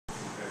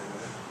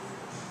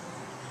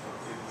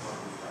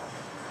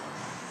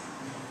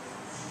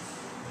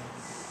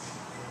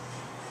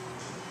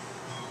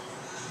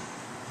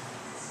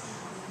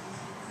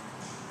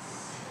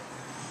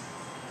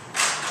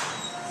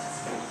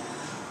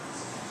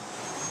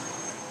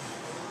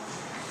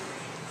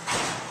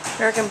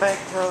American Bike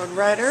Road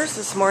Riders.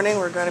 This morning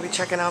we're going to be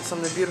checking out some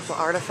of the beautiful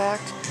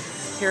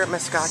artifacts here at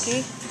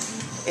Meskwaki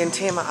in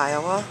Tama,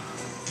 Iowa.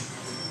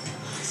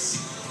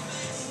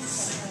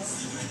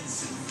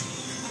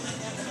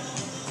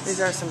 These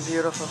are some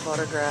beautiful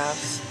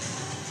photographs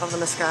of the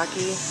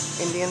Meskwaki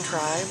Indian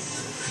tribe.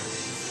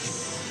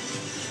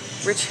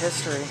 Rich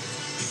history.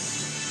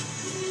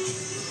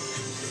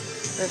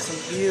 There's some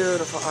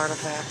beautiful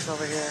artifacts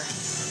over here.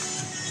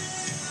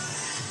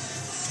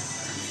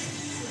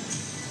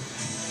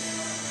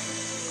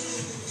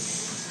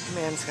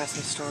 Man, it's got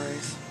some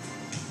stories.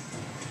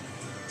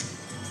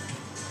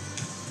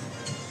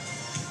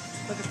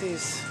 Look at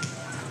these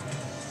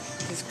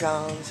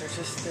gowns.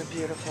 They're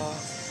beautiful.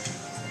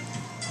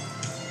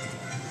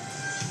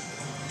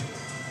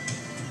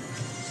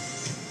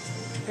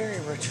 Very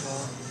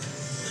ritual.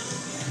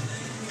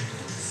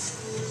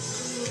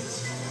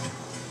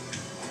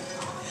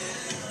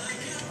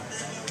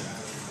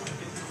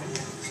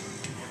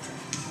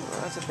 Oh,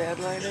 that's a bad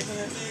light, isn't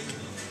it?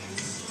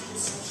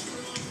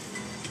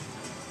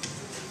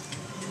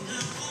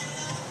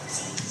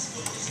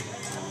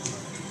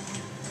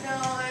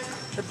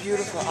 The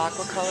beautiful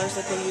aqua colors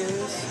that they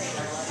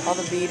use, all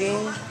the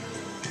beading,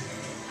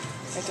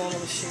 right down to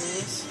the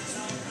shoes.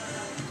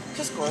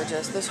 Just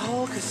gorgeous. This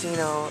whole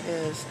casino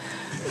is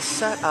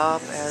set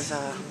up as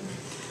a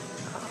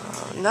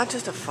not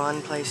just a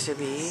fun place to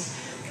be,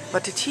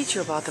 but to teach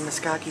you about the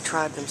Meskwaki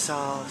tribe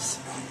themselves.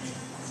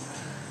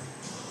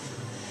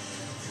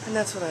 And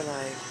that's what I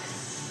like.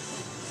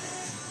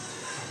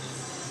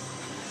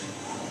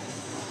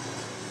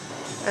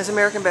 As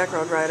American Bike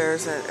Road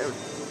Riders,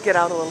 get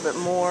out a little bit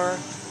more,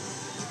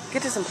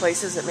 get to some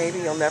places that maybe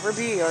you'll never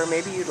be or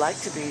maybe you'd like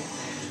to be,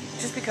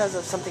 just because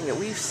of something that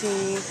we've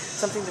seen,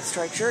 something that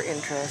strikes your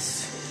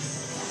interest.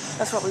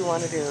 That's what we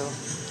want to do.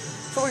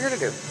 That's what we're here to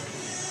do.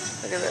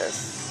 Look at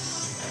this.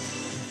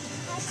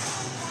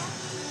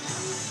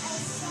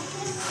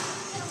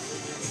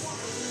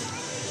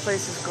 This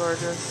place is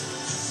gorgeous.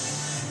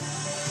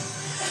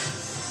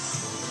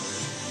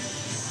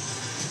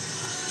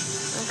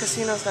 And the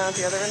casino's down at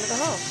the other end of the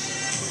hall.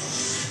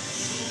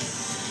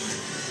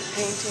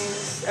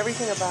 Paintings,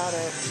 everything about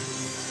it,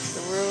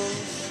 the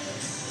rooms,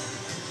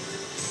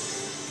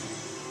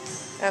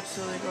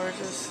 absolutely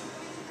gorgeous.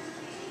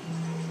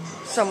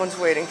 Someone's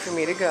waiting for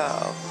me to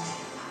go.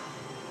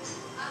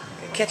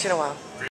 Catch you in a while.